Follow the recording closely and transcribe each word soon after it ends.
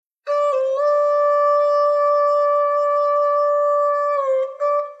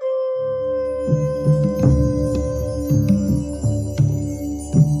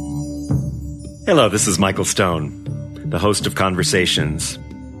Hello, this is Michael Stone, the host of Conversations.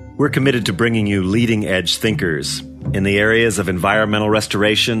 We're committed to bringing you leading-edge thinkers in the areas of environmental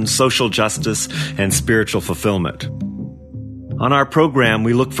restoration, social justice, and spiritual fulfillment. On our program,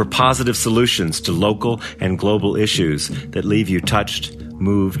 we look for positive solutions to local and global issues that leave you touched,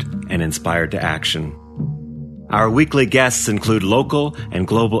 moved, and inspired to action. Our weekly guests include local and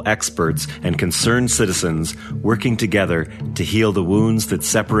global experts and concerned citizens working together to heal the wounds that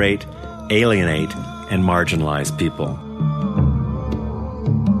separate, alienate, and marginalize people.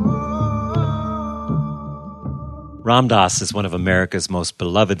 Ram Dass is one of America's most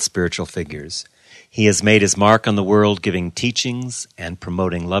beloved spiritual figures. He has made his mark on the world giving teachings and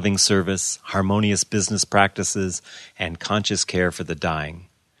promoting loving service, harmonious business practices, and conscious care for the dying.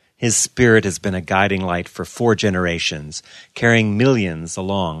 His spirit has been a guiding light for 4 generations, carrying millions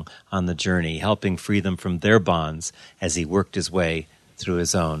along on the journey, helping free them from their bonds as he worked his way through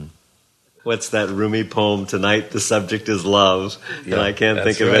his own. What's that Rumi poem? Tonight the subject is love, and I can't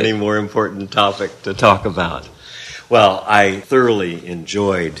think of any more important topic to talk about. Well, I thoroughly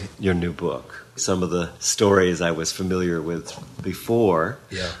enjoyed your new book. Some of the stories I was familiar with before,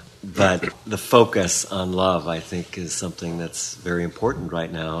 but the focus on love, I think, is something that's very important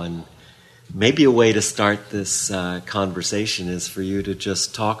right now. And maybe a way to start this conversation is for you to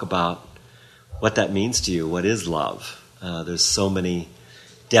just talk about what that means to you. What is love? There's so many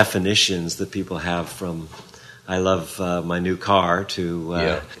definitions that people have, from I love my new car to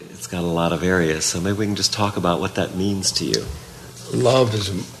it's got a lot of areas. So maybe we can just talk about what that means to you. Love is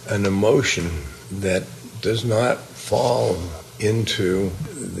an emotion that does not fall into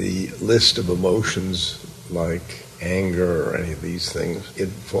the list of emotions like anger or any of these things. It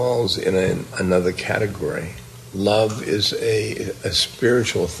falls in another category. Love is a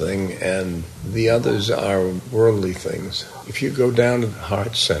spiritual thing, and the others are worldly things. If you go down to the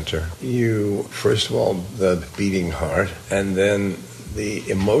heart center, you, first of all, the beating heart, and then the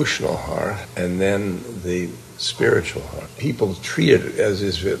emotional heart, and then the spiritual heart. People treat it as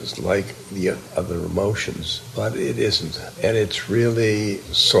if it's like the other emotions, but it isn't. And it's really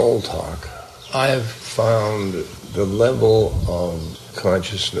soul talk. I've found the level of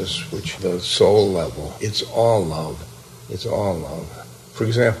consciousness, which the soul level, it's all love. It's all love. For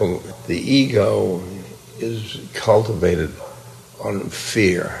example, the ego is cultivated on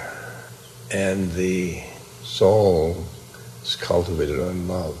fear, and the soul is cultivated on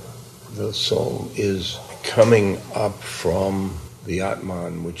love. The soul is coming up from the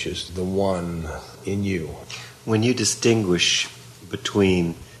Atman, which is the one in you. When you distinguish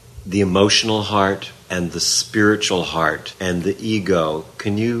between the emotional heart and the spiritual heart and the ego,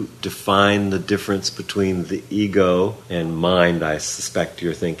 can you define the difference between the ego and mind, I suspect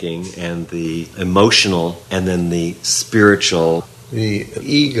you're thinking, and the emotional and then the spiritual? The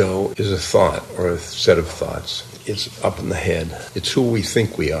ego is a thought or a set of thoughts. It's up in the head. It's who we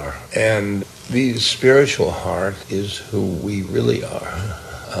think we are. And the spiritual heart is who we really are.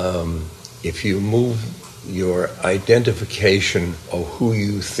 If you move your identification of who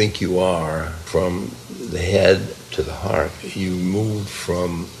you think you are from the head to the heart, you move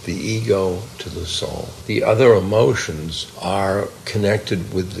from the ego to the soul. The other emotions are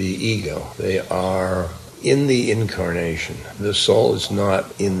connected with the ego. They are in the incarnation. The soul is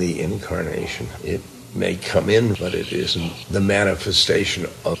not in the incarnation. It may come in, but it isn't the manifestation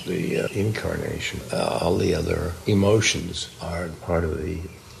of the incarnation. All the other emotions are part of the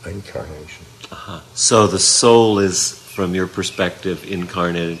incarnation. So the soul is, from your perspective,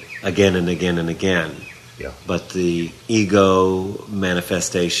 incarnated again and again and again. Yeah. But the ego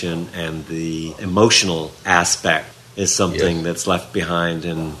manifestation and the emotional aspect is something that's left behind,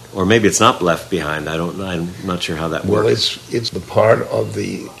 and or maybe it's not left behind. I'm not sure how that works. Well, it's the part of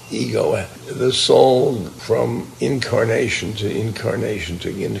the ego. The soul, from incarnation to incarnation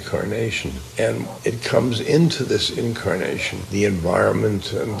to incarnation, and it comes into this incarnation, the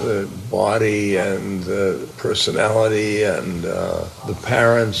environment and the body and the personality and the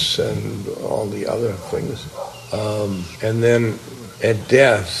parents and all the other things, and then at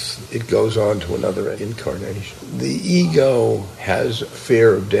death, it goes on to another incarnation. The ego has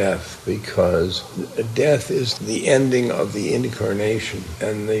fear of death because death is the ending of the incarnation,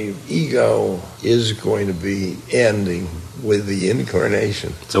 and the ego is going to be ending with the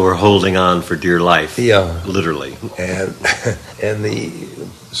incarnation. So we're holding on for dear life. Yeah. Literally. And the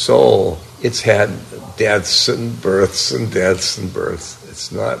soul, it's had deaths and births and deaths and births.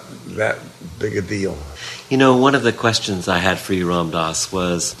 It's not that big a deal. You know, one of the questions I had for you, Ram Dass,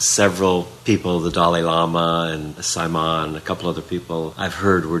 was several people, the Dalai Lama and Simon, a couple other people I've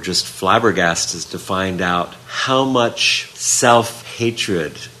heard were just flabbergasted to find out how much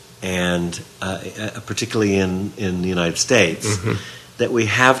self-hatred and particularly in the United States, that we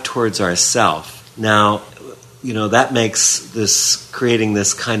have towards ourself. Now, that makes creating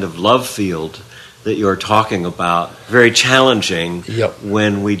this kind of love field that you're talking about very challenging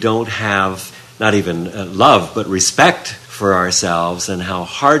when we don't have not even love, but respect for ourselves and how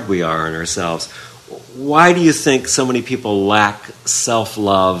hard we are on ourselves. Why do you think so many people lack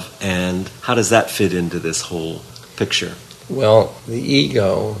self-love, and how does that fit into this whole picture? Well, the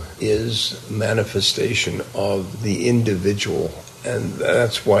ego is a manifestation of the individual, and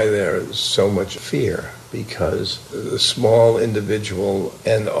that's why there is so much fear, because the small individual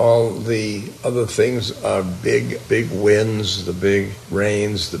and all the other things are big wins, the big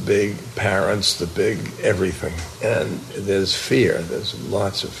reigns, the big parents, the big everything. And there's fear. There's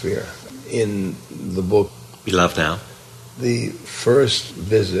lots of fear. In the book Beloved Now, the first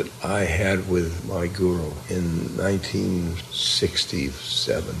visit I had with my guru in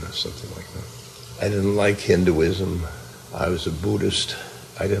 1967 or something like that, I didn't like Hinduism. I was a Buddhist.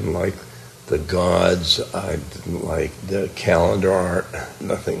 I didn't like the gods. I didn't like the calendar art.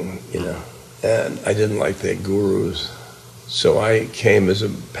 Nothing, And I didn't like their gurus. So I came as a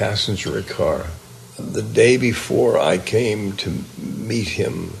passenger in a car. The day before I came to meet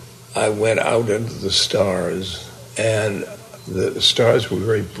him, I went out into the stars, and the stars were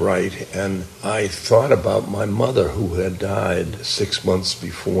very bright, and I thought about my mother who had died 6 months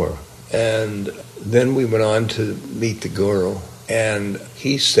before. And then we went on to meet the guru, and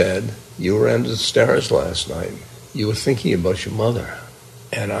he said, "You were under the stars last night. You were thinking about your mother."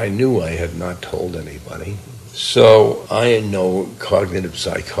 And I knew I had not told anybody. So I know cognitive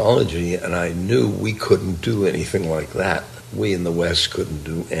psychology, and I knew we couldn't do anything like that. We in the West couldn't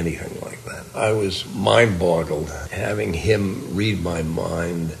do anything like that. I was mind-boggled having him read my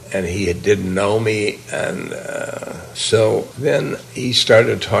mind, and he didn't know me, and so then he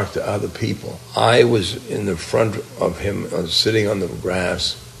started to talk to other people. I was in the front of him, sitting on the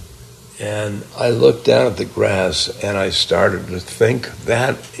grass, and I looked down at the grass, and I started to think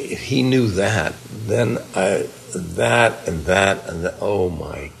that if he knew that, then that, oh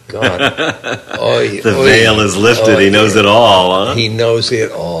my God. The veil is lifted. He knows it all, huh? He knows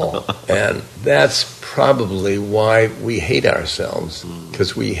it all. And that's probably why we hate ourselves,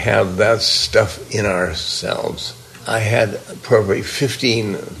 because we have that stuff in ourselves. I had probably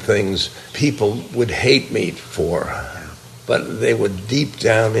 15 things people would hate me for, but they were deep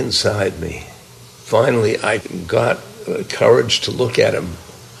down inside me. Finally, I got courage to look at him,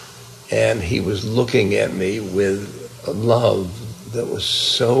 and he was looking at me with a love that was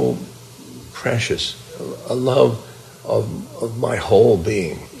so precious, a love of my whole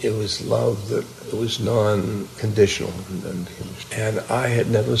being. It was love that was non-conditional, and I had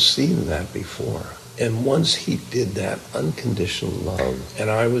never seen that before. And once he did that unconditional love, and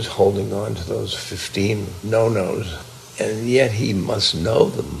I was holding on to those 15 no-nos, and yet he must know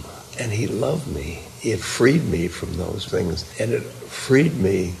them, and he loved me. It freed me from those things, and it freed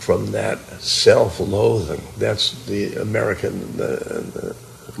me from that self-loathing. That's the American,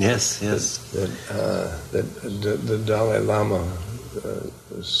 yes. The Dalai Lama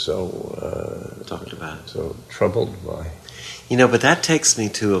was so talked about, so troubled by. But that takes me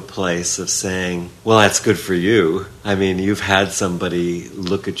to a place of saying, well, that's good for you. I mean, you've had somebody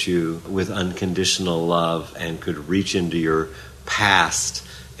look at you with unconditional love and could reach into your past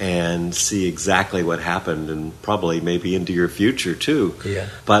and see exactly what happened, and probably maybe into your future too. Yeah.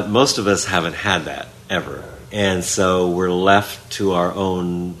 But most of us haven't had that ever. And so we're left to our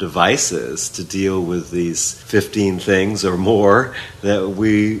own devices to deal with these 15 things or more that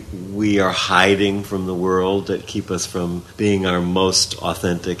we are hiding from the world, that keep us from being our most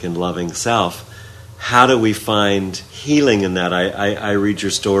authentic and loving self. How do we find healing in that? I read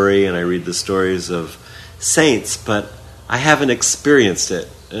your story, and I read the stories of saints, but I haven't experienced it.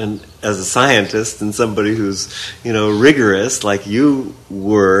 And as a scientist and somebody who's, rigorous like you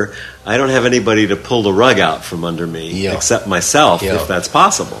were, I don't have anybody to pull the rug out from under me except myself, if that's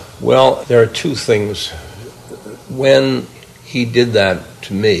possible. Well, there are two things. When he did that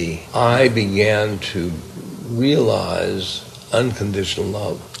to me, I began to realize unconditional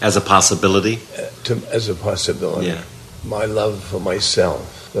love. As a possibility? As a possibility. Yeah. My love for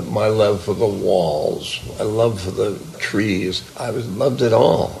myself. My love for the walls, my love for the trees. I loved it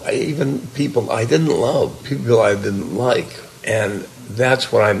all. Even people I didn't love, people I didn't like. And that's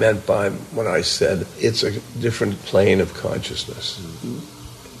what I meant by when I said it's a different plane of consciousness.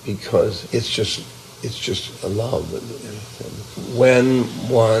 Because it's just a love. When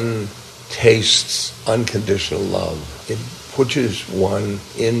one tastes unconditional love, it pushes one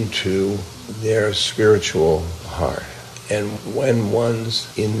into their spiritual heart. And when one's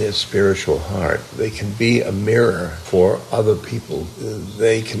in their spiritual heart, they can be a mirror for other people.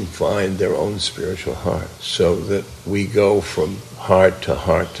 They can find their own spiritual heart, so that we go from heart to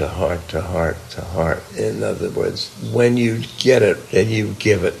heart to heart to heart to heart. In other words, when you get it, then you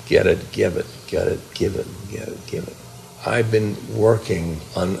give it, get it, give it, get it, give it, get it, give it. I've been working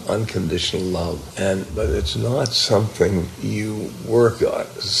on unconditional love, but it's not something you work on,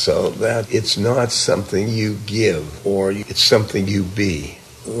 so that it's not something you give, or it's something you be.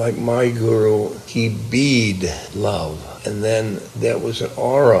 Like my guru, he bead love, and then there was an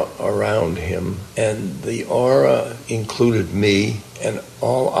aura around him, and the aura included me, and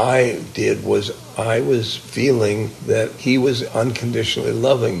all I did was I was feeling that he was unconditionally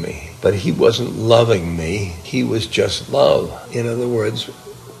loving me. But he wasn't loving me, he was just love. In other words,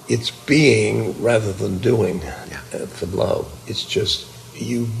 it's being rather than doing for love. It's just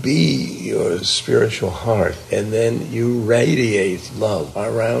you be your spiritual heart, and then you radiate love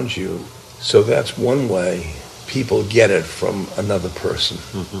around you. So that's one way people get it from another person.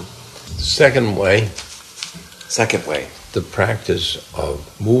 Mm-hmm. Second way, the practice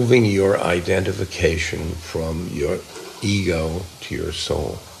of moving your identification from your ego to your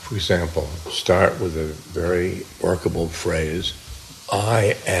soul. For example, start with a very workable phrase,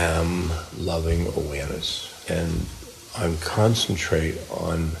 I am loving awareness. And I'm concentrate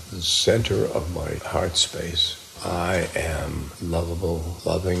on the center of my heart space. I am lovable,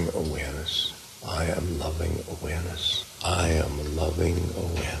 loving awareness. I am loving awareness. I am loving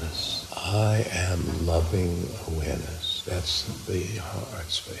awareness. I am loving awareness. That's the heart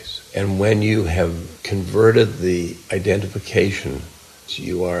space. And when you have converted the identification,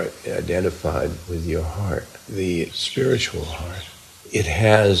 you are identified with your heart, the spiritual heart. It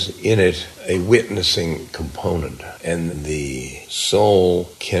has in it a witnessing component, and the soul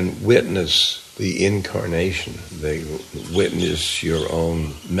can witness the incarnation. They witness your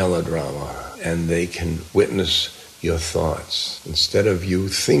own melodrama, and they can witness your thoughts. Instead of you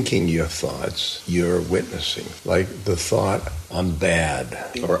thinking your thoughts, you're witnessing. Like the thought, I'm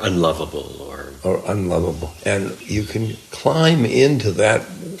bad. Or unlovable. Or unlovable. And you can climb into that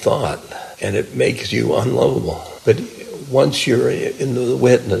thought, and it makes you unlovable. But once you're in the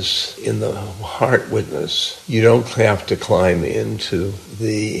witness, in the heart witness, you don't have to climb into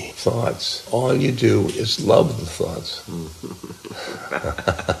the thoughts. All you do is love the thoughts.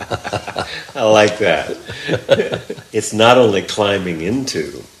 I like that. It's not only climbing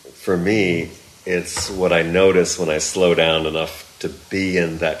into. For me, it's what I notice when I slow down enough to be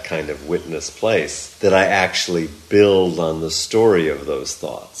in that kind of witness place, that I actually build on the story of those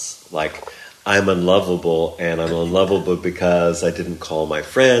thoughts. Like, I'm unlovable, and I'm unlovable because I didn't call my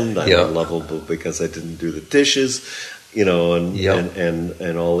friend. I'm unlovable because I didn't do the dishes,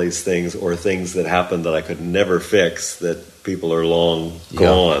 and all these things, or things that happened that I could never fix, that people are long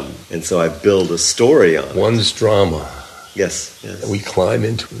gone. And so I build a story on it. One's drama. Yes. We climb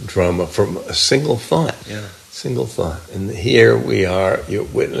into drama from a single thought. Yeah. Single thought. And here we are, you're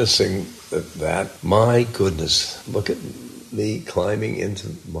witnessing that. My goodness, look at me climbing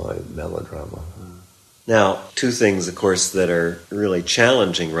into my melodrama. Now, two things, of course, that are really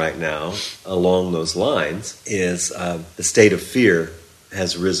challenging right now along those lines is the state of fear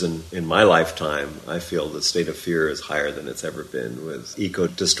has risen in my lifetime. I feel the state of fear is higher than it's ever been, with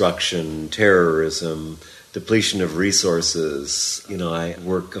eco-destruction, terrorism, depletion of resources. I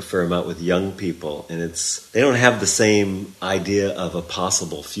work a fair amount with young people, and they don't have the same idea of a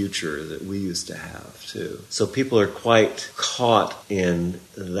possible future that we used to have, too. So people are quite caught in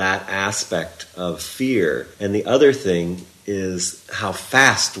that aspect of fear. And the other thing is how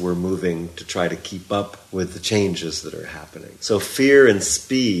fast we're moving to try to keep up with the changes that are happening. So fear and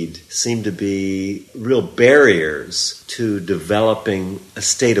speed seem to be real barriers to developing a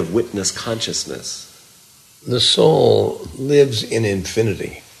state of witness consciousness. The soul lives in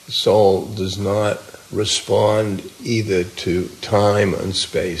infinity. The soul does not respond either to time and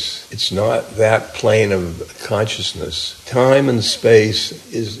space. It's not that plane of consciousness. Time and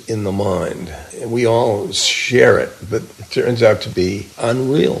space is in the mind, and we all share it, but it turns out to be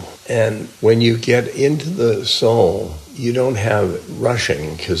unreal. And when you get into the soul, you don't have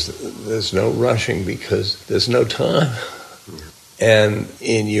rushing, because there's no rushing, because there's no time. And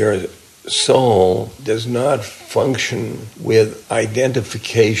in your soul does not function with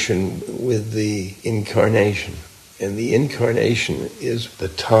identification with the incarnation. And the incarnation is the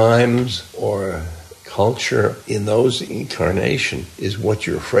times or culture in those incarnation is what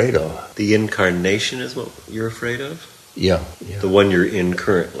you're afraid of. The incarnation is what you're afraid of? Yeah. The one you're in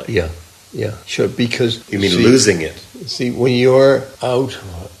currently? Yeah. Yeah, sure, because... You mean losing it? See, when you're out,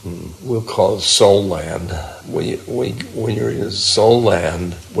 we'll call it soul land. When you're in soul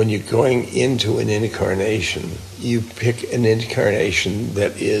land, when you're going into an incarnation, you pick an incarnation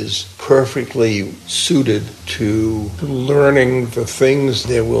that is perfectly suited to learning the things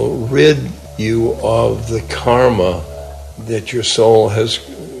that will rid you of the karma that your soul has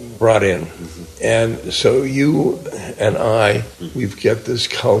brought in. And so you and I, we've got this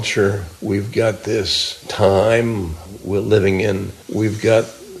culture, we've got this time we're living in, we've got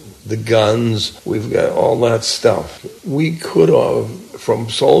the guns, we've got all that stuff. We could have, from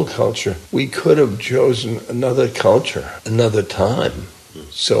soul culture, we could have chosen another culture, another time.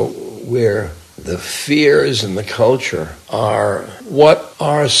 So where the fears in the culture are what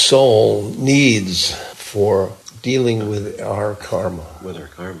our soul needs for dealing with our karma. With our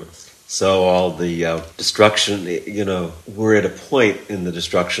karma. So all the destruction, we're at a point in the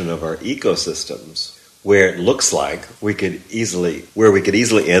destruction of our ecosystems where it looks like we could easily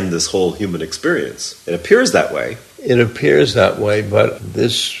end this whole human experience. It appears that way. It appears that way, but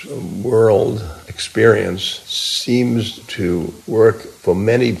this world experience seems to work for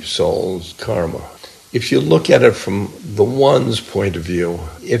many souls' karma. If you look at it from the one's point of view,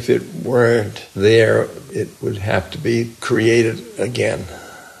 if it weren't there, it would have to be created again.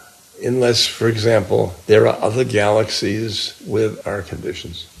 Unless, for example, there are other galaxies with our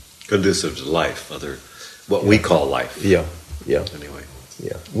conditions. Conducive to life, what we call life. Yeah. Anyway.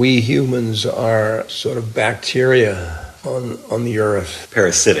 Yeah. We humans are sort of bacteria on the earth.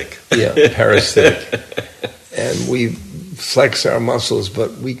 Parasitic. Yeah, parasitic. And we flex our muscles,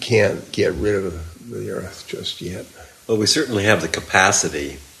 but we can't get rid of the earth just yet. Well, we certainly have the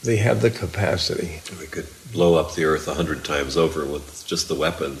capacity. They have the capacity. We could blow up the earth 100 times over with just the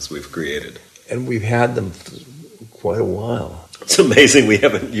weapons we've created. And we've had them for quite a while. It's amazing we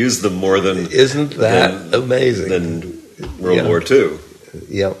haven't used them more than... Isn't that amazing? Than World War II.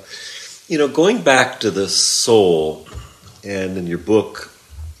 Yeah. Going back to the soul, and in your book,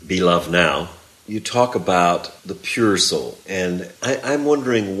 Be Love Now, you talk about the pure soul. And I'm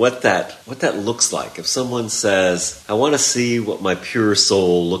wondering what that looks like. If someone says, I want to see what my pure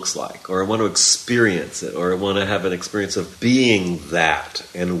soul looks like, or I want to experience it, or I want to have an experience of being that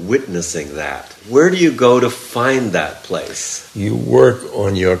and witnessing that, where do you go to find that place? You work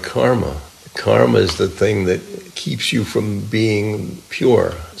on your karma. Karma is the thing that keeps you from being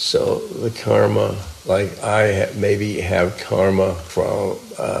pure. So the karma, like I maybe have karma from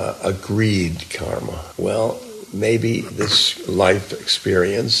a greed karma. Well, maybe this life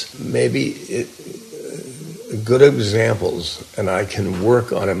experience, good examples, and I can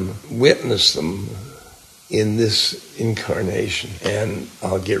work on them, witness them in this incarnation, and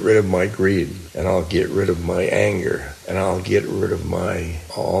I'll get rid of my greed, and I'll get rid of my anger, and I'll get rid of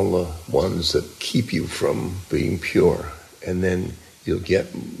all the ones that keep you from being pure, and then you'll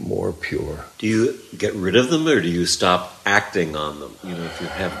get more pure. Do you get rid of them, or do you stop acting on them? If you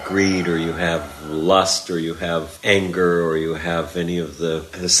have greed, or you have lust, or you have anger, or you have any of the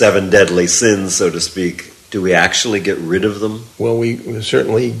 7 deadly sins, so to speak, do we actually get rid of them? Well, we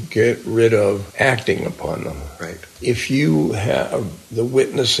certainly get rid of acting upon them. Right. If you have the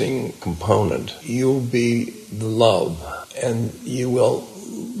witnessing component, you'll be the love, and you will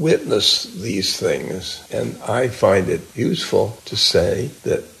witness these things. And I find it useful to say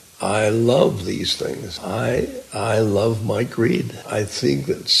that I love these things. I love my greed. I think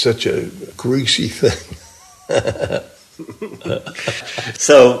that's such a greasy thing.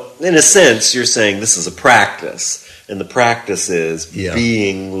 So, in a sense, you're saying this is a practice, and the practice is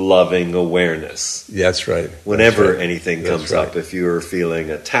being loving awareness. That's right. Whenever anything comes up, if you're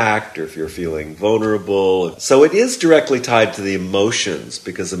feeling attacked or if you're feeling vulnerable. So it is directly tied to the emotions,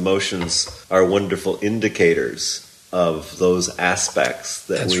 because emotions are wonderful indicators of those aspects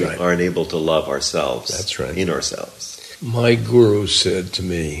that we aren't able to love ourselves in ourselves. My guru said to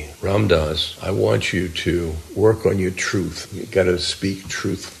me, Ram Dass, I want you to work on your truth. You got to speak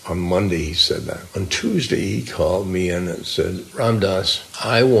truth. On Monday he said that. On Tuesday he called me in and said, Ram Dass,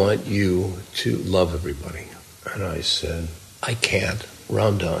 I want you to love everybody. And I said, I can't.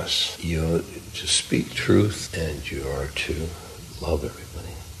 Ram Dass, you're to speak truth and you're to love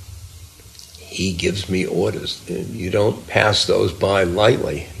everybody. He gives me orders. You don't pass those by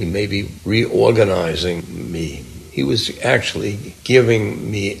lightly. He may be reorganizing me. He was actually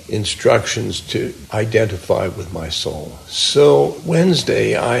giving me instructions to identify with my soul. So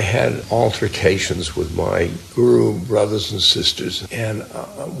Wednesday, I had altercations with my guru brothers and sisters, and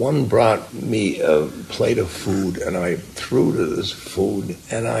one brought me a plate of food, and I threw this food,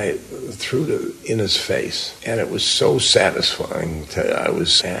 and I threw it in his face, and it was so satisfying. I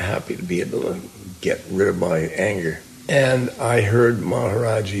was happy to be able to get rid of my anger. And I heard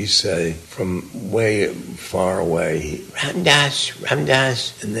Maharaji say from way far away,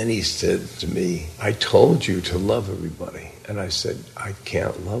 Ramdas. And then he said to me, I told you to love everybody. And I said, I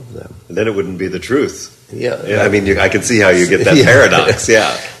can't love them. And then it wouldn't be the truth. Yeah. I mean, I can see how you get that paradox,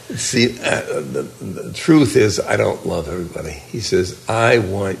 yeah. See, the truth is, I don't love everybody. He says, I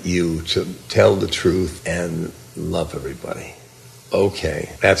want you to tell the truth and love everybody. Okay,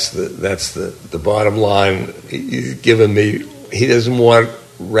 that's the bottom line. He's given me. He doesn't want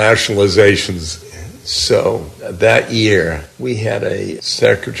rationalizations. So that year we had a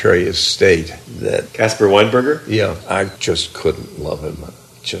Secretary of State that Caspar Weinberger. Yeah, I just couldn't love him.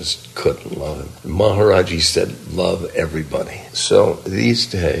 Just couldn't love him. Maharaji said, "Love everybody." So these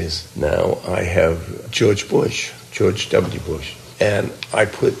days now I have George W. Bush, and I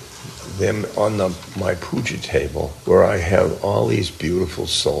put them on my puja table where I have all these beautiful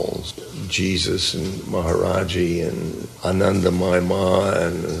souls, Jesus and Maharaji and Anandamayi Ma,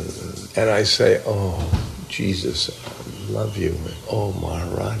 and I say, oh, Jesus, I love you. Oh,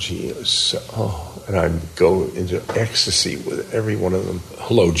 Maharaji, and I go into ecstasy with every one of them.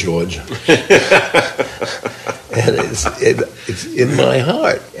 Hello, George. And it's in my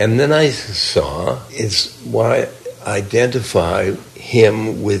heart. And then I saw it's why I identify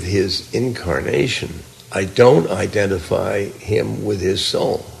him with his incarnation. I don't identify him with his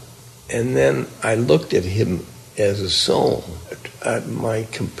soul. And then I looked at him as a soul. My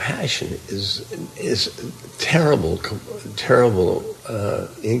compassion is terrible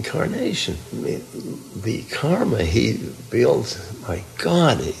incarnation. I mean, the karma he built, my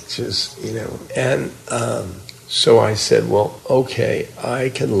God, it's just, And so I said, well, okay, I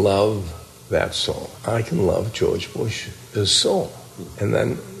can love that soul. I can love George Bush's soul. And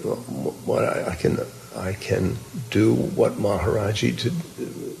then what I can do what Maharaji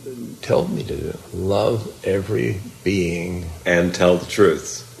told me to do. Love every being. And tell the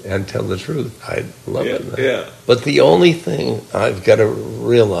truth. And tell the truth. I love it. Yeah. But the only thing I've got to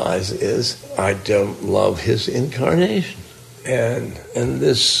realize is I don't love his incarnation. And in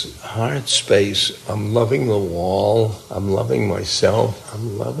this heart space, I'm loving the wall, I'm loving myself,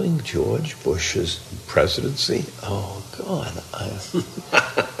 I'm loving George Bush's presidency. Oh, God.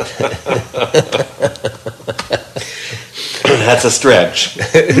 That's a stretch.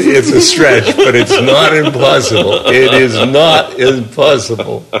 It's a stretch, but it's not impossible. It is not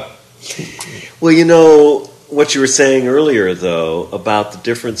impossible. Well, what you were saying earlier, though, about the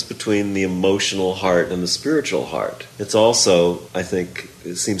difference between the emotional heart and the spiritual heart. It's also, I think,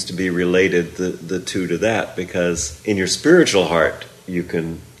 it seems to be related, the two to that, because in your spiritual heart, you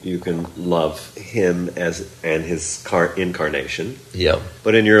can love him and his incarnation. Yeah.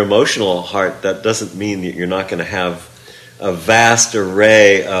 But in your emotional heart, that doesn't mean that you're not going to have a vast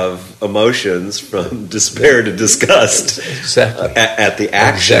array of emotions from despair to disgust. Exactly. At the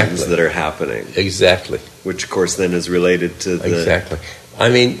actions that are happening. Exactly. Which, of course, then is related to the... Exactly. I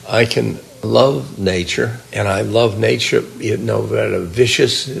mean, I can love nature, and I love nature, no matter how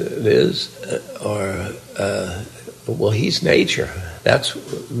vicious it is, well, he's nature.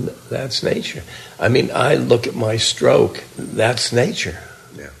 That's nature. I mean, I look at my stroke, that's nature.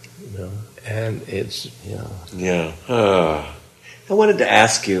 Yeah. And it's, Yeah. I wanted to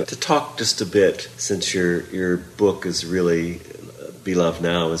ask you to talk just a bit, since your book is really... Be Love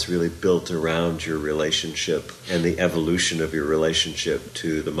Now is really built around your relationship and the evolution of your relationship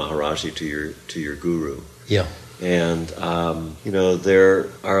to the Maharaji, to your guru. Yeah. And, there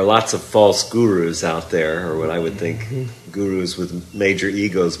are lots of false gurus out there, or what I would think gurus with major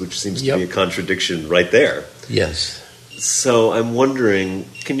egos, which seems to be a contradiction right there. Yes. So I'm wondering,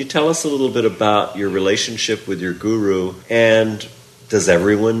 can you tell us a little bit about your relationship with your guru, and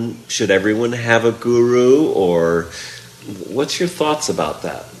should everyone have a guru, or what's your thoughts about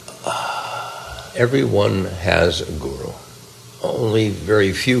that? Everyone has a guru. Only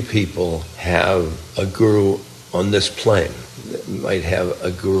very few people have a guru on this plane. They might have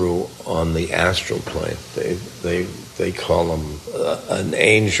a guru on the astral plane. They call him an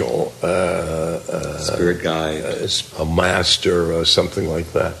angel, spirit guide, a master, or something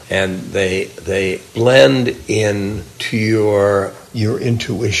like that. And they blend in to your your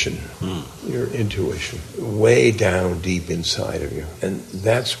intuition. Your intuition, way down deep inside of you. And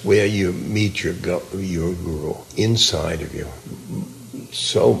that's where you meet your guru, inside of you.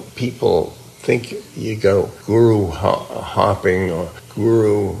 So people think you go guru hopping or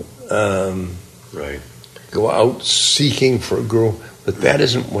guru, go out seeking for a guru, but that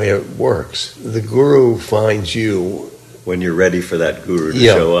isn't where it works. The guru finds you when you're ready for that guru to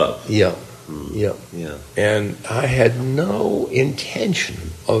show up. Yeah. And I had no intention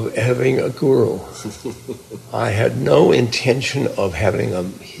of having a guru. I had no intention of having a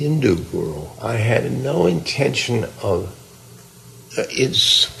Hindu guru. I had no intention of...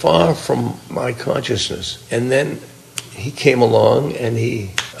 it's far from my consciousness. And then he came along and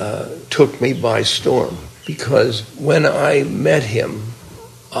he took me by storm. Because when I met him,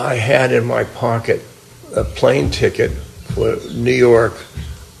 I had in my pocket a plane ticket for New York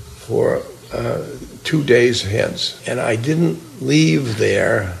for 2 days hence. And I didn't leave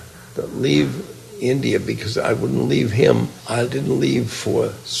India because I wouldn't leave him. I didn't leave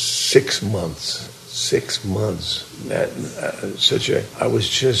for 6 months. 6 months.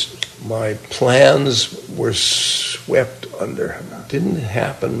 My plans were swept under. It didn't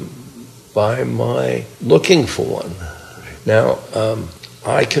happen by my looking for one. Now,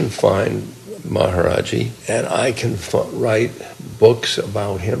 I can find Maharaji and I can write books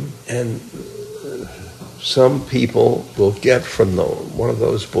about him, and some people will get from one of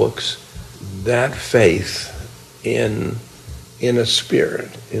those books that faith in the spirit.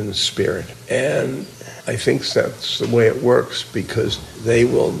 And I think that's the way it works, because they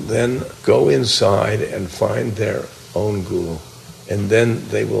will then go inside and find their own guru, and then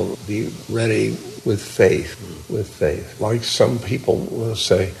they will be ready with faith. Like some people will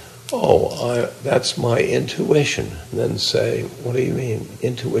say, that's my intuition. And then say, what do you mean,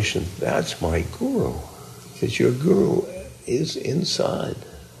 intuition? That's my guru. Because your guru is inside.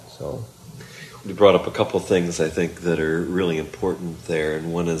 So, you brought up a couple of things, I think, that are really important there,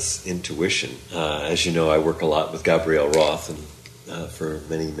 and one is intuition. As you know, I work a lot with Gabrielle Roth and for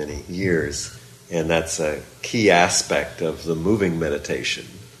many, many years, and that's a key aspect of the moving meditation,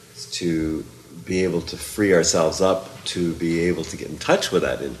 is to be able to free ourselves up to be able to get in touch with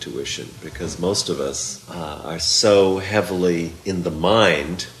that intuition, because most of us are so heavily in the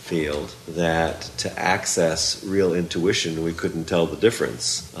mind field that to access real intuition we couldn't tell the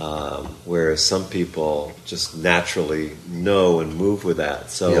difference, whereas some people just naturally know and move with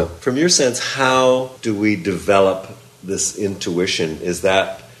that. So from your sense, how do we develop this intuition? Is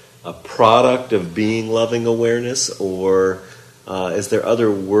that a product of being loving awareness, or is there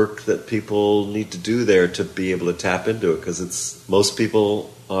other work that people need to do there to be able to tap into it? Because most people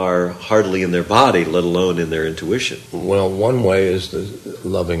are hardly in their body, let alone in their intuition. Well, one way is the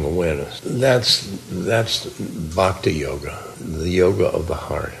loving awareness. That's Bhakti Yoga, the yoga of the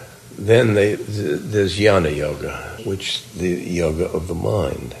heart. Then there's Jnana Yoga, which is the yoga of the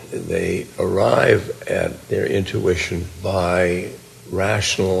mind. They arrive at their intuition by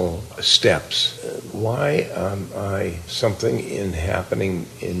rational steps. Why am I something happening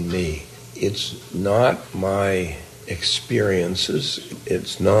in me? It's not my experiences.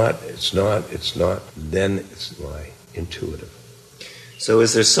 It's not. Then it's my intuitive. So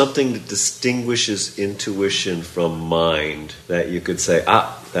is there something that distinguishes intuition from mind that you could say,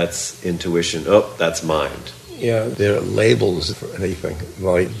 that's intuition, that's mind? Yeah, there are labels for anything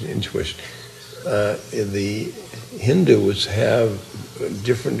like intuition. The Hindus have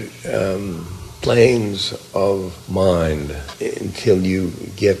different planes of mind until you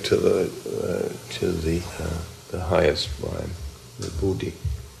get to the highest mind, the buddhi.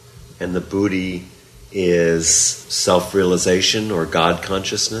 And the buddhi is self-realization or God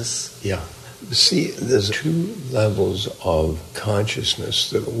consciousness? Yeah. See, there's 2 levels of consciousness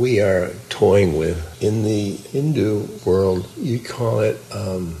that we are toying with. In the Hindu world, you call it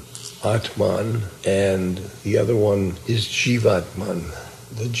Atman, and the other one is Jivatman.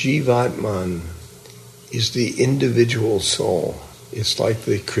 The Jivatman is the individual soul. It's like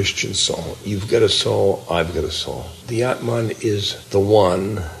the Christian soul. You've got a soul, I've got a soul. The Atman is the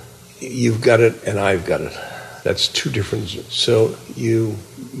one. You've got it and I've got it. That's 2 different. So you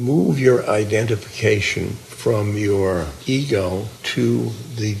move your identification from your ego to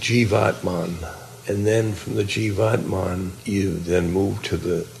the Jivatman. And then from the Jivatman, you then move to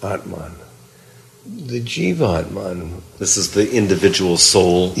the Atman. The Jivatman... This is the individual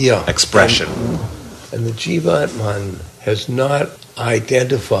soul expression. And the Jivatman has not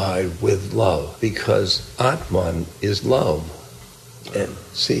identified with love, because Atman is love. And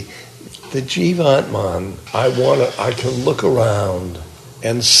see, the Jivatman, I can look around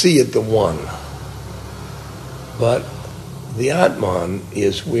and see it, the one. But The Atman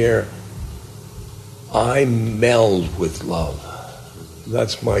is where I meld with love.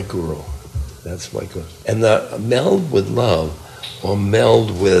 That's my guru. That's my guru. And the meld with love, or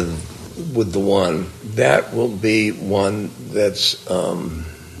meld with the one, that will be one that's,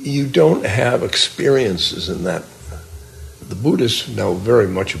 you don't have experiences in that. The Buddhists know very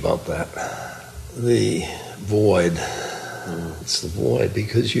much about that. The void. It's the void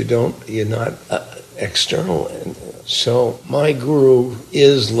because you're not external. So my guru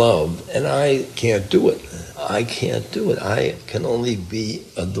is love, and I can't do it. I can't do it. I can only be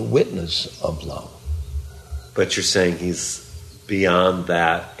the witness of love. But you're saying he's beyond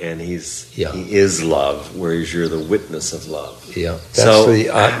that, and he is love, whereas you're the witness of love. Yeah, that's the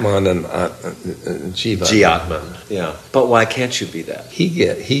Atman and Jiva. Ji-Atman. Yeah, but why can't you be that?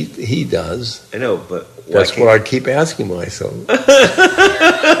 He does. I know, but that's what I keep asking myself.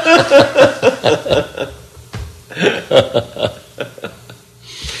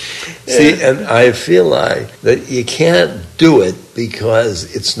 See, and I feel like that you can't do it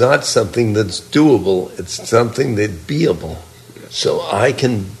because it's not something that's doable. It's something that's beable. So I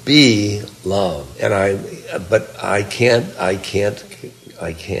can be love, but I can't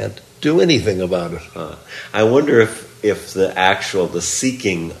do anything about it. I wonder if the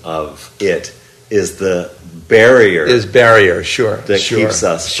seeking of it is the barrier. Sure. That keeps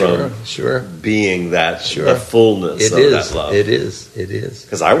us from being that the fullness of that love. It is.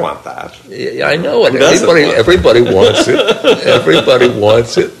 Because I want that. Yeah, I know it. Everybody wants it. Everybody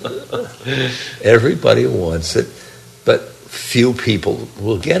wants it. Everybody wants it. But few people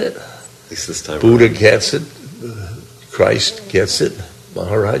will get it. At least this time. Buddha gets it. Christ gets it.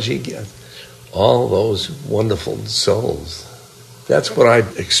 Maharaji gets it. All those wonderful souls. That's what I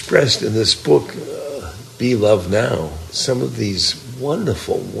expressed in this book, Be Love Now. Some of these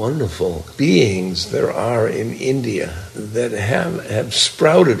wonderful, wonderful beings there are in India that have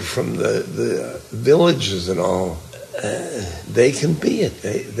sprouted from the villages and all. They can be it.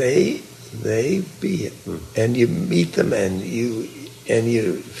 They be it. And you meet them and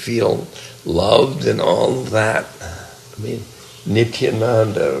you feel loved and all that. I mean,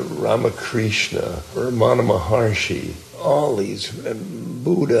 Nityananda, Ramakrishna, Ramana Maharshi, all these,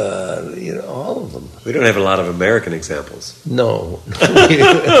 Buddha, all of them. We don't have a lot of American examples. No, we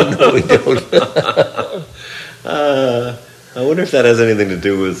don't. I wonder if that has anything to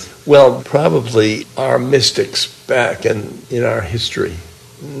do with... Well, probably our mystics back in our history.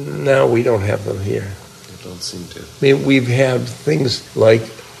 Now we don't have them here. They don't seem to. I mean, we've had things like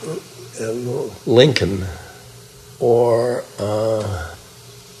Lincoln, or...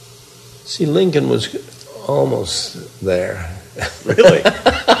 Lincoln was almost there. Really?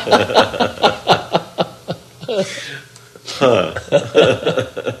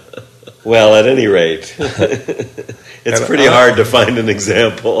 Well, at any rate, it's pretty hard to find an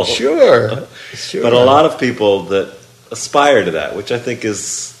example. Sure. But a lot of people that aspire to that, which I think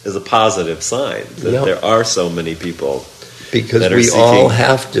is a positive sign, that there are so many people. Because we all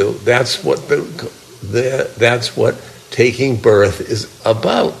have to. That's what that's what taking birth is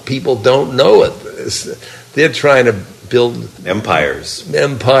about. People don't know it. They're trying to build empires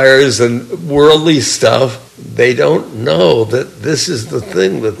and worldly stuff. They don't know that this is the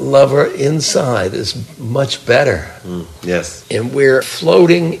thing, that lover inside is much better. Yes. And we're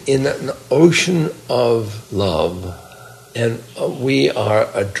floating in an ocean of love, and we are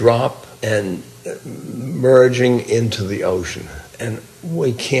a drop and merging into the ocean, and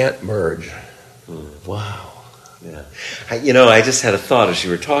we can't merge. Wow. Yeah. I just had a thought as you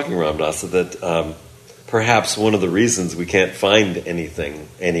were talking, Ram Dass, that perhaps one of the reasons we can't find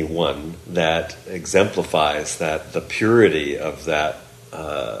anyone that exemplifies the purity of that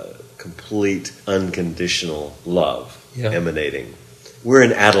complete, unconditional love emanating. We're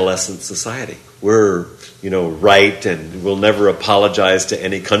an adolescent society. We're, right, and we'll never apologize to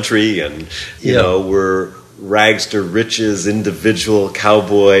any country, and, we're rags to riches, individual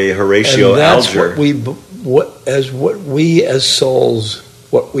cowboy Horatio Alger. What we as souls,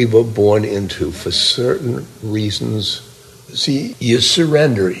 what we were born into for certain reasons. See, you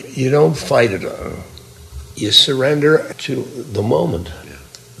surrender. You don't fight it. You surrender to the moment. Yeah.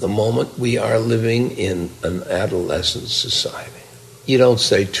 The moment we are living in an adolescent society. You don't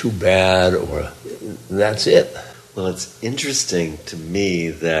say too bad, or that's it. Well, it's interesting to me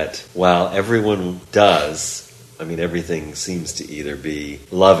that while everyone does, everything seems to either be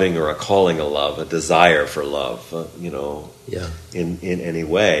loving or a calling of love, a desire for love, in any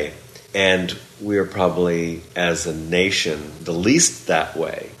way. And we're probably, as a nation, the least that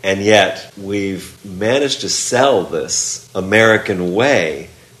way. And yet, we've managed to sell this American way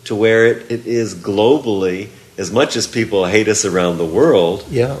to where it is globally as much as people hate us around the world,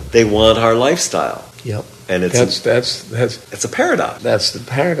 they want our lifestyle. Yep. And it's a paradox. That's the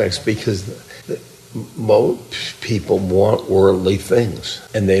paradox, because most people want worldly things,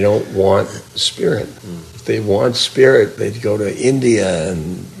 and they don't want spirit. If they want spirit, they'd go to India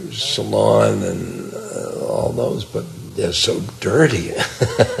and Ceylon and all those, but they're so dirty,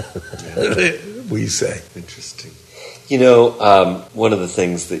 we say. Interesting. One of the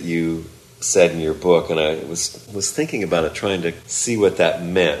things that you said in your book, and I was thinking about it, trying to see what that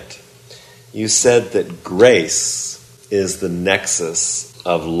meant. You said that grace is the nexus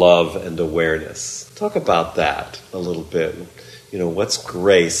of love and awareness. Talk about that a little bit. What's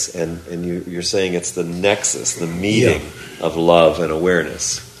grace? And you're saying it's the nexus, the meeting of love and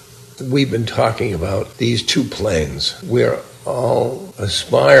awareness. We've been talking about these two planes. We're all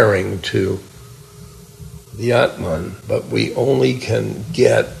aspiring to the Atman, but we only can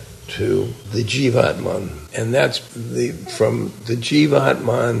get to the Jivatman. And that's from the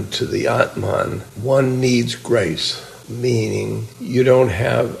Jivatman to the Atman, one needs grace, meaning you don't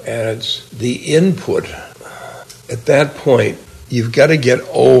have as the input. At that point, you've got to get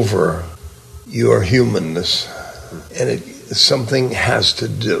over your humanness, and something has to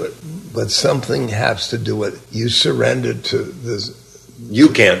do it. But something has to do it. You surrender to this. You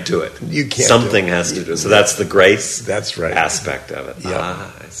can't do it. You can't. Something has to do it. So that's the grace. That's right. Aspect of it.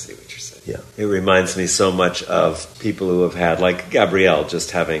 Yeah. I see what you're saying. Yeah. It reminds me so much of people who have had, like Gabrielle,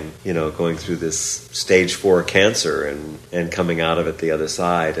 just having, going through this stage 4 cancer and coming out of it the other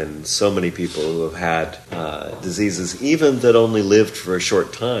side, and so many people who have had diseases, even that only lived for a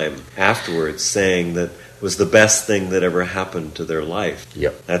short time afterwards, saying that was the best thing that ever happened to their life.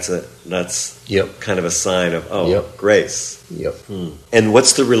 Yep. That's kind of a sign of grace. Yep. And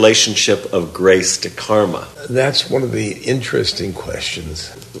what's the relationship of grace to karma? That's one of the interesting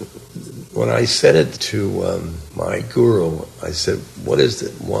questions. When I said it to my guru, I said, "What is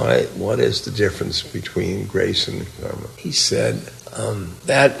the difference between grace and karma?" He said,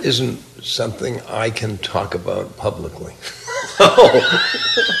 "That isn't something I can talk about publicly." Oh.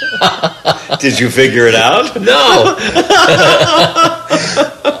 Did you figure it out? No.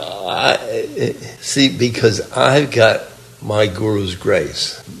 See, because I've got my guru's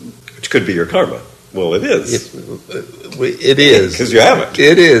grace. Which could be your karma. Well, it is. It is. Because you have it.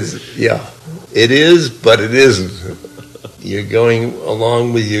 It is, yeah. It is, but it isn't. You're going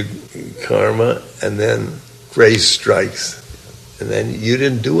along with your karma, and then grace strikes. And then you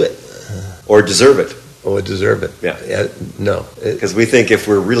didn't do it. Or deserve it. Or deserve it. Yeah. No. Because we think if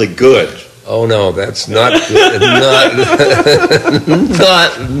we're really good. Oh, no, that's not good.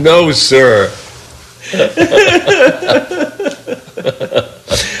 No, sir.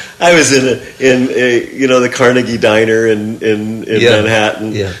 I was in the Carnegie Diner in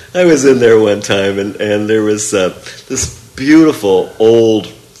Manhattan. Yeah. I was in there one time, and there was this beautiful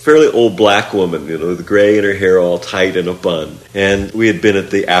fairly old black woman, with gray in her hair, all tight in a bun. And we had been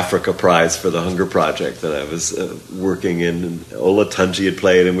at the Africa Prize for the Hunger Project that I was working in. And Ola Tunji had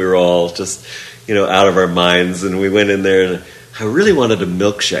played, and we were all just, out of our minds. And we went in there, and I really wanted a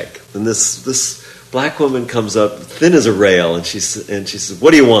milkshake. And this black woman comes up, thin as a rail, and she says, "What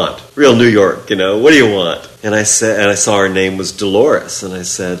do you want? Real New York, what do you want?" And I saw her name was Dolores, and I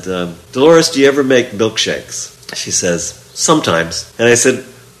said, "Dolores, do you ever make milkshakes?" She says, "Sometimes." And I said,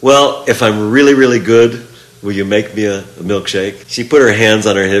 "Well, if I'm really, really good, will you make me a milkshake?" She put her hands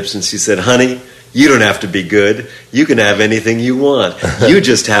on her hips and she said, "Honey, you don't have to be good. You can have anything you want. You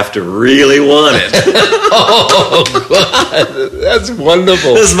just have to really want it." Oh, God. That's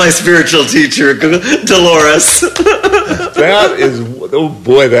wonderful. This is my spiritual teacher, Dolores. That is, oh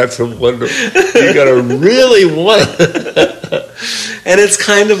boy, that's a wonderful. You got to really want it. And it's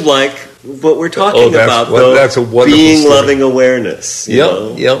kind of like what we're talking about, though, that's a wonderful being story. loving awareness.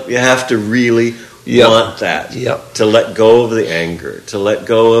 Yep. You have to really want that. Yep. To let go of the anger, to let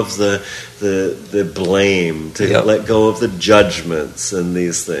go of the blame, to let go of the judgments and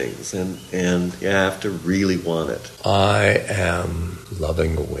these things. And you have to really want it. I am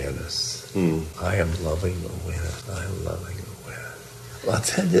loving awareness. I am loving awareness. I am loving awareness. Well, I'll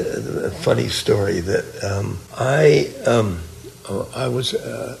tell you a funny story that I was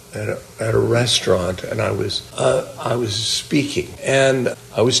at a restaurant, and I was speaking, and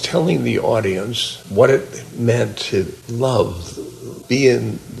I was telling the audience what it meant to love, be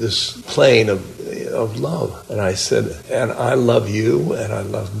in this plane of love. And I said, and I love you, and I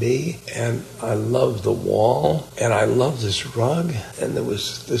love me, and I love the wall, and I love this rug. And there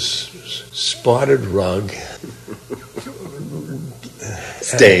was this spotted rug.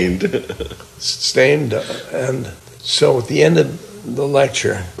 Stained. And so at the end of the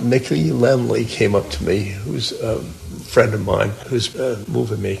lecture, Mickey Lemley came up to me, who's a friend of mine, who's a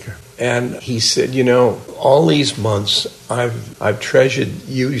movie maker. And he said, all these months I've treasured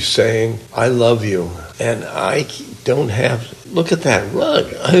you saying, I love you. And I don't have, look at that rug.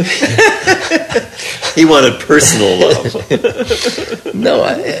 He wanted personal love. No,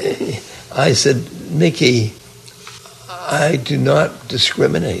 I said, Mickey, I do not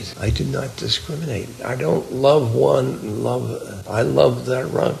discriminate. I do not discriminate. I don't love one, I love that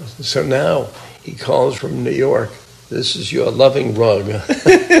rug. So now he calls from New York. This is your loving rug.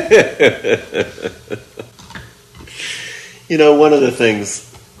 One of the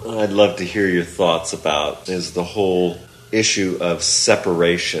things I'd love to hear your thoughts about is the whole issue of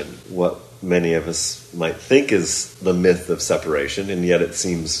separation, what many of us might think is the myth of separation, and yet it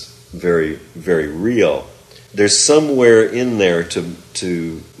seems very, very real. There's somewhere in there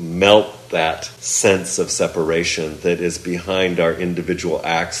to melt that sense of separation that is behind our individual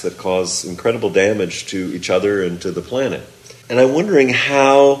acts that cause incredible damage to each other and to the planet. And I'm wondering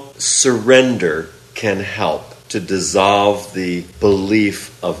how surrender can help to dissolve the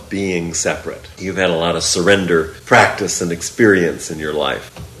belief of being separate. You've had a lot of surrender practice and experience in your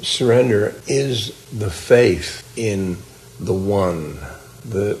life. Surrender is the faith in the one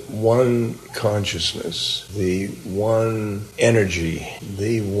consciousness, the one energy,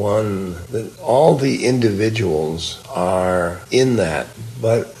 the one that all the individuals are in that,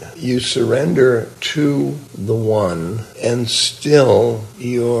 but you surrender to the one and still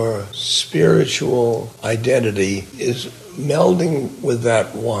your spiritual identity is melding with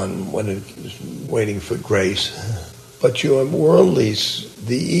that one when it is waiting for grace. But your worldly,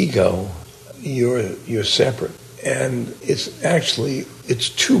 the ego, you're separate. And it's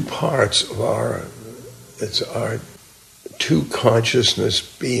two parts of our two consciousness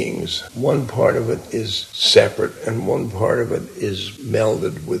beings. One part of it is separate, and one part of it is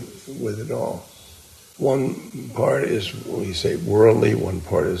melded with it all. One part is, we say, worldly, one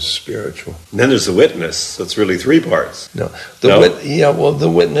part is spiritual. And then there's the witness, so it's really three parts. The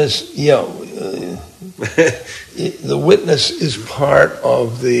witness, the witness is part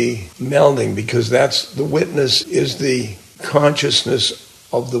of the melding, because the witness is the consciousness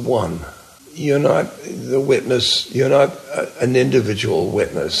of the one. You're not the witness, you're not an individual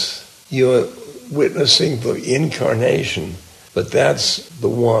witness. You're witnessing the incarnation, but that's the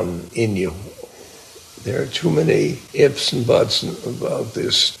one in you. There are too many ifs and buts about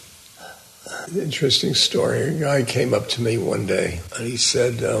this. Interesting story. A guy came up to me one day and he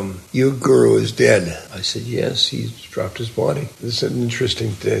said, your guru is dead. I said, yes, he's dropped his body. This is an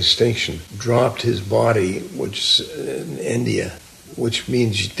interesting distinction. Dropped his body, which in India, which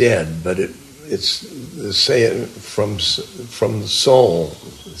means dead, but it's the say from the soul.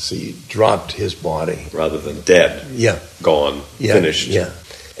 See, dropped his body. Rather than dead. Yeah. Gone. Yeah. Finished. Yeah.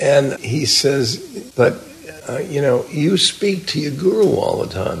 And he says, but you speak to your guru all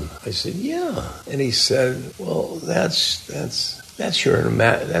the time. I said, yeah. And he said, well, that's your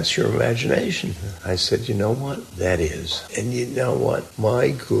imagination. I said, you know what? That is. And you know what? My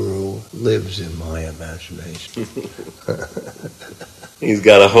guru lives in my imagination. He's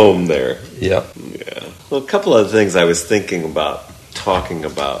got a home there. Yeah. Yeah. Well, a couple of things I was thinking about talking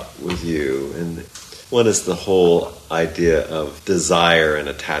about with you, and one is the whole idea of desire and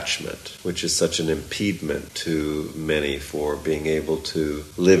attachment, which is such an impediment to many for being able to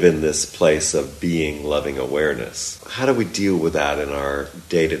live in this place of being loving awareness. How do we deal with that in our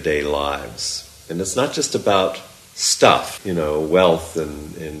day-to-day lives? And it's not just about stuff, wealth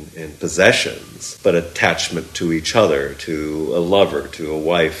and possessions, but attachment to each other, to a lover, to a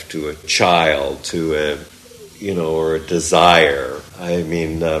wife, to a child, to a or a desire. I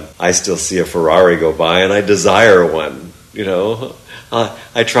mean, I still see a Ferrari go by and I desire one,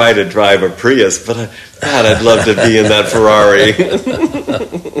 I try to drive a Prius, but God, I'd love to be in that Ferrari.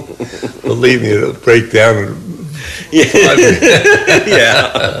 Believe me, it'll break down. Yeah.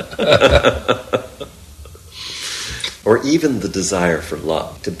 Or even the desire for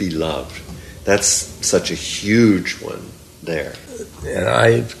love, to be loved. That's such a huge one there. And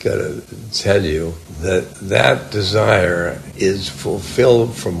I've got to tell you that desire is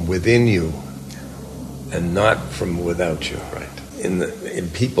fulfilled from within you and not from without you. Right.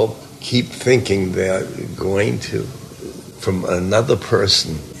 And people keep thinking they're going to from another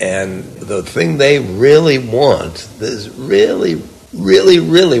person, and the thing they really want,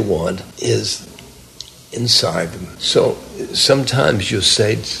 really want, is inside them. So sometimes you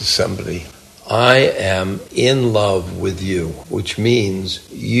say to somebody, I am in love with you, which means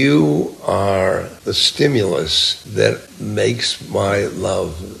you are the stimulus that makes my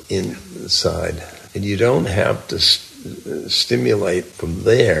love inside. And you don't have to stimulate from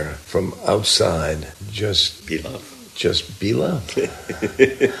there, from outside, just Be love. Just be loved.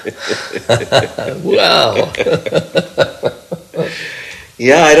 Wow.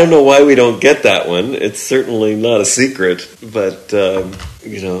 Yeah, I don't know why we don't get that one. It's certainly not a secret, but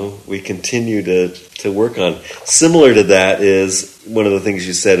we continue to work on. Similar to that is one of the things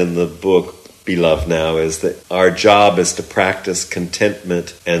you said in the book, Be Love Now, is that our job is to practice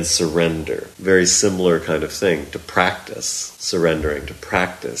contentment and surrender. Very similar kind of thing, to practice surrendering, to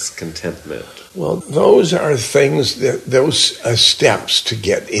practice contentment. Well, those are things those are steps to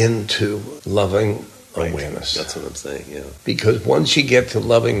get into loving awareness. That's what I'm saying, yeah. Because once you get to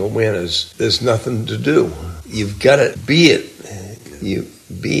loving awareness, there's nothing to do. You've got to be it. You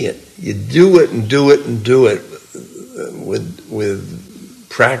be it. You do it and do it and do it with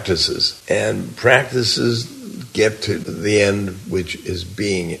practices. And practices get to the end, which is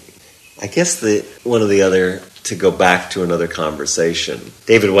being it. I guess one of the other, to go back to another conversation,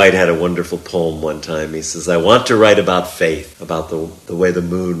 David Whyte had a wonderful poem one time. He says, I want to write about faith, about the way the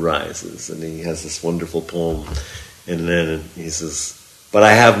moon rises. And he has this wonderful poem. And then he says, but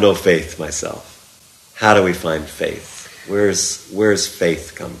I have no faith myself. How do we find faith? Where's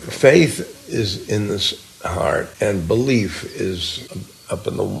faith come from? Faith is in this heart, and belief is up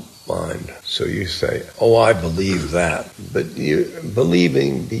in the mind. So you say, oh, I believe that. But you're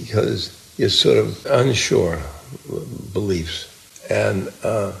believing because you're sort of unsure beliefs. And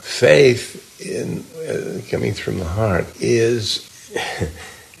faith in coming from the heart is,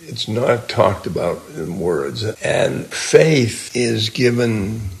 it's not talked about in words. And faith is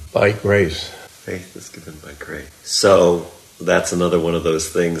given by grace. Faith is given by grace. So that's another one of those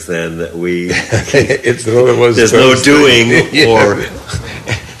things then that we... It's another one of there's those no doing things. or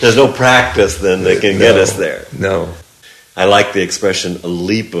there's no practice then that can get us there. No. I like the expression, a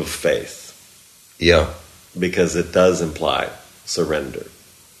leap of faith. Yeah. Because it does imply surrender,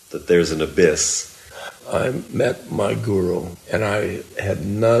 that there's an abyss. I met my guru, and I had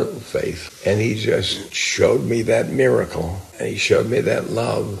no faith, and he just showed me that miracle, and he showed me that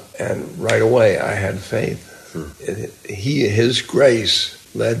love, and right away I had faith. His grace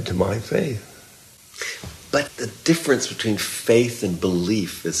led to my faith. But the difference between faith and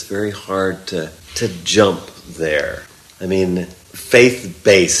belief is very hard to jump there. I mean,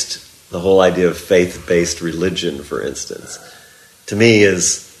 faith-based, the whole idea of faith-based religion, for instance, to me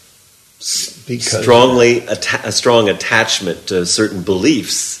is a strong attachment to certain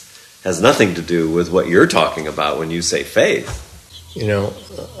beliefs has nothing to do with what you're talking about when you say faith. You know,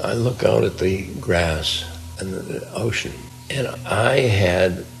 I look out at the grass and the ocean, and I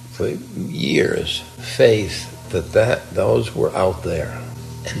had for years faith that those were out there.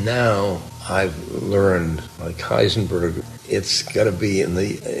 And now I've learned, like Heisenberg, it's got to be in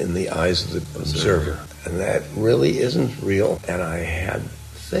the eyes of the observer. And that really isn't real. And I had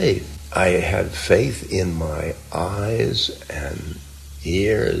faith. I had faith in my eyes and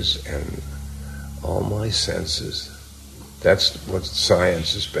ears and all my senses. That's what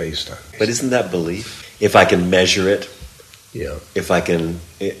science is based on. But isn't that belief? If I can measure it, yeah. If I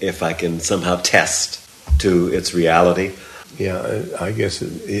can somehow test to its reality. Yeah, I guess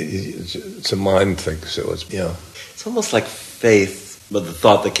it's a mind thing. So it's almost like faith. But the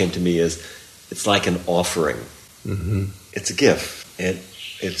thought that came to me is, it's like an offering. Mm-hmm. It's a gift.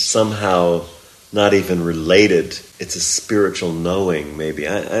 It's somehow not even related. It's a spiritual knowing, maybe.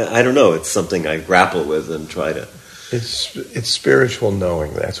 I don't know. It's something I grapple with and try to... It's spiritual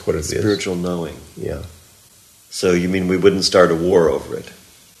knowing. That's what it is. Spiritual knowing. Yeah. So you mean we wouldn't start a war over it?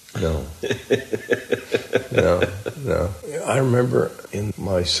 No. No. I remember in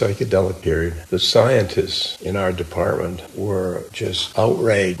my psychedelic period, the scientists in our department were just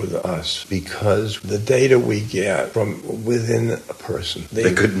outraged with us because the data we get from within a person.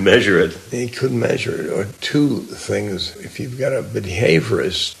 They couldn't measure it. They couldn't measure it. Or two things. If you've got a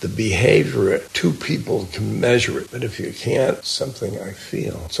behaviorist, the behavior, two people can measure it. But if you can't, something I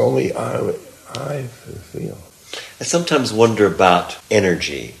feel. It's only I feel. I sometimes wonder about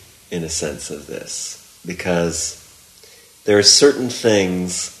energy in a sense of this, because there are certain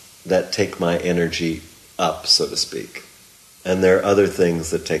things that take my energy up, so to speak, and there are other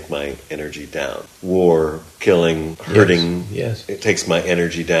things that take my energy down. War, killing, hurting, yes. It takes my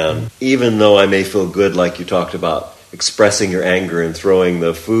energy down. Even though I may feel good, like you talked about, expressing your anger and throwing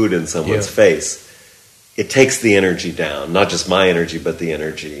the food in someone's face, it takes the energy down, not just my energy, but the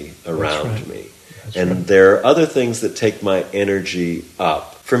energy around me. And there are other things that take my energy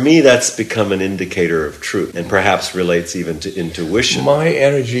up. For me, that's become an indicator of truth, and perhaps relates even to intuition. My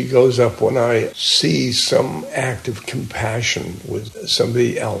energy goes up when I see some act of compassion with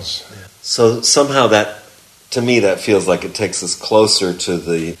somebody else. So somehow that to me that feels like it takes us closer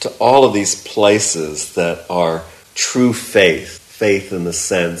to all of these places that are true faith. Faith in the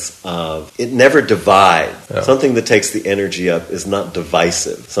sense of it never divides. Yeah. Something that takes the energy up is not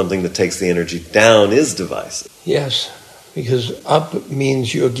divisive. Something that takes the energy down is divisive. Yes, because up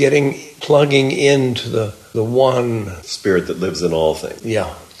means you're plugging into the one spirit that lives in all things.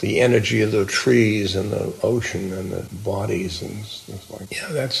 Yeah, the energy of the trees and the ocean and the bodies and stuff like that. Yeah,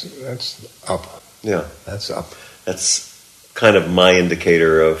 that's up. Yeah, that's up. That's kind of my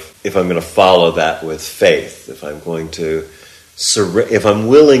indicator of if I'm going to follow that with faith. If I'm going to if I'm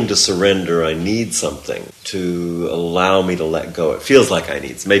willing to surrender, I need something to allow me to let go. It feels like I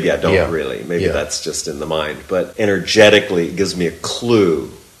need. Maybe I don't really. Maybe that's just in the mind. But energetically, it gives me a clue.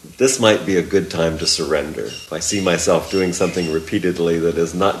 This might be a good time to surrender. If I see myself doing something repeatedly that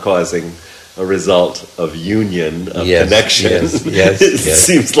is not causing a result of union, of connection, it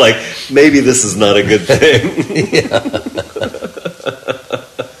seems like maybe this is not a good thing.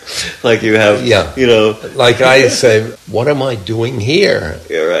 Like you have, Like I say, what am I doing here?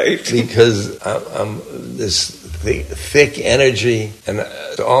 Yeah, right. Because I'm this thick energy, and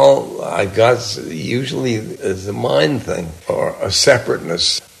all I got usually is a mind thing or a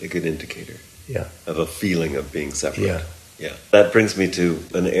separateness. A good indicator. Yeah. Of a feeling of being separate. Yeah. Yeah. That brings me to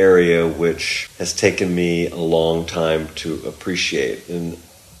an area which has taken me a long time to appreciate, and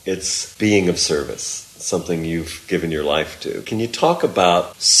it's being of service. Something you've given your life to. Can you talk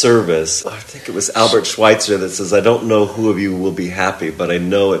about service? I think it was Albert Schweitzer that says, I don't know who of you will be happy, but I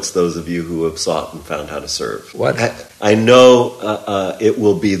know it's those of you who have sought and found how to serve. What? I know it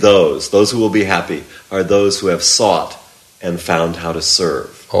will be those who will be happy are those who have sought and found how to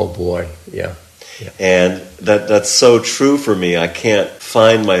serve. Oh boy, yeah. And that's so true for me. I can't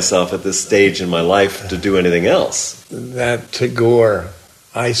find myself at this stage in my life to do anything else. That Tagore,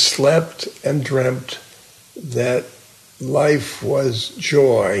 I slept and dreamt that life was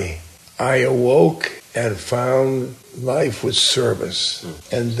joy. I awoke and found life was service.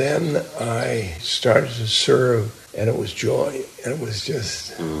 And then I started to serve, and it was joy. And it was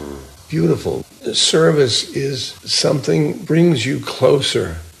just beautiful. Service is something brings you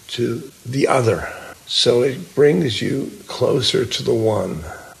closer to the other. So it brings you closer to the one.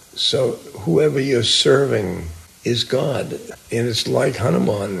 So whoever you're serving is God. And it's like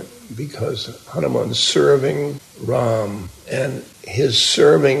Hanuman, because Hanuman's serving Ram, and his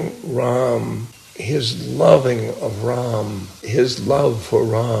serving Ram, his loving of Ram, his love for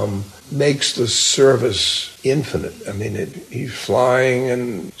Ram makes the service infinite. I mean, he's flying,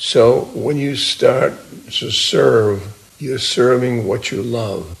 and so when you start to serve, you're serving what you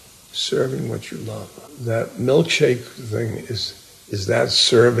love. Serving what you love. That milkshake thing is that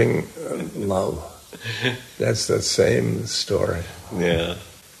serving love. That's that same story. Yeah.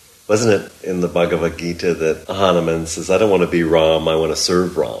 Wasn't it in the Bhagavad Gita that Hanuman says, I don't want to be Ram, I want to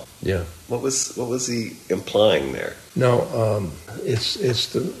serve Ram? Yeah. What was he implying there? No, it's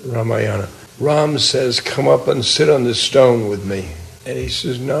the Ramayana. Ram says, come up and sit on the stone with me. And he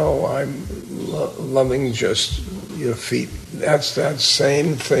says, no, I'm loving just your feet. That's that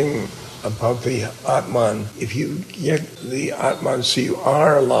same thing about the Atman. If you get the Atman, so you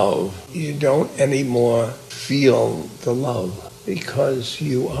are love, you don't anymore feel the love because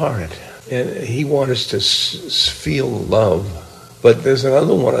you are it. And he wants us to feel love. But there's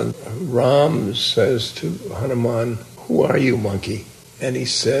another one. Ram says to Hanuman, who are you, monkey? And he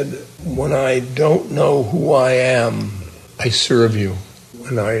said, when I don't know who I am, I serve you.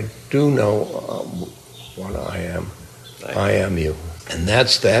 When I do know what I am you. And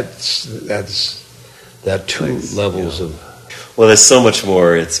that's two levels of... Well, there's so much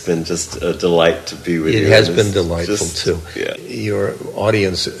more. It's been just a delight to be with you. It has been delightful, too. Yeah. Your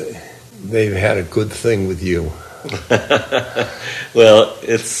audience, they've had a good thing with you. Well,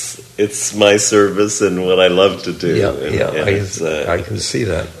 it's my service and what I love to do. I can see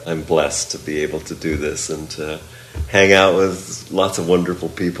that. I'm blessed to be able to do this and to hang out with lots of wonderful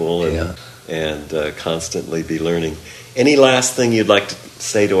people and constantly be learning. Any last thing you'd like to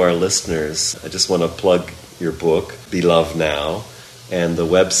say to our listeners? I just want to plug your book, Be Love Now, and the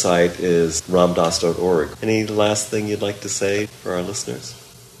website is ramdas.org. Any last thing you'd like to say for our listeners?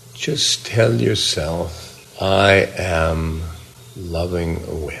 Just tell yourself, I am loving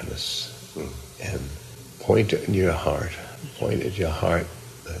awareness. And point at your heart,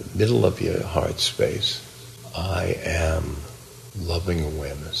 the middle of your heart space. I am loving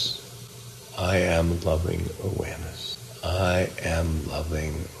awareness. I am loving awareness. I am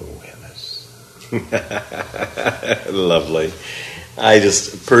loving awareness. Lovely. I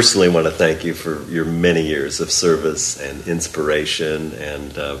just personally want to thank you for your many years of service and inspiration,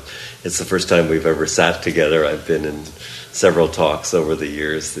 and it's the first time we've ever sat together. I've been in several talks over the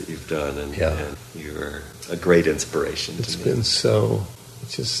years that you've done, and you're a great inspiration to me. It's been so,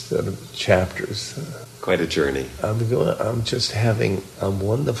 just chapters. Quite a journey. I'm just having a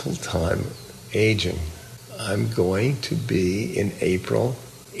wonderful time aging. I'm going to be in April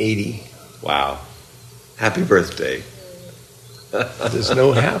 80. Wow. Happy birthday. There's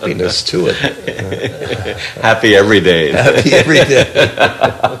no happiness to it. Happy every day. Happy every day.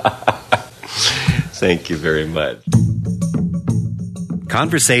 Thank you very much.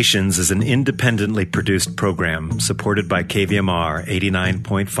 Conversations is an independently produced program supported by KVMR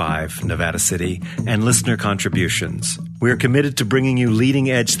 89.5 Nevada City and listener contributions. We are committed to bringing you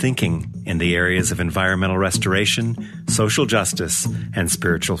leading-edge thinking in the areas of environmental restoration, social justice, and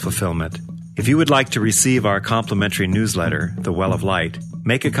spiritual fulfillment. If you would like to receive our complimentary newsletter, The Well of Light,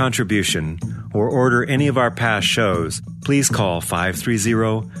 make a contribution, or order any of our past shows, please call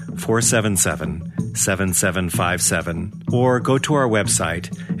 530-477-7757 or go to our website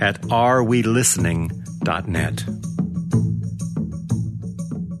at arewelistening.net.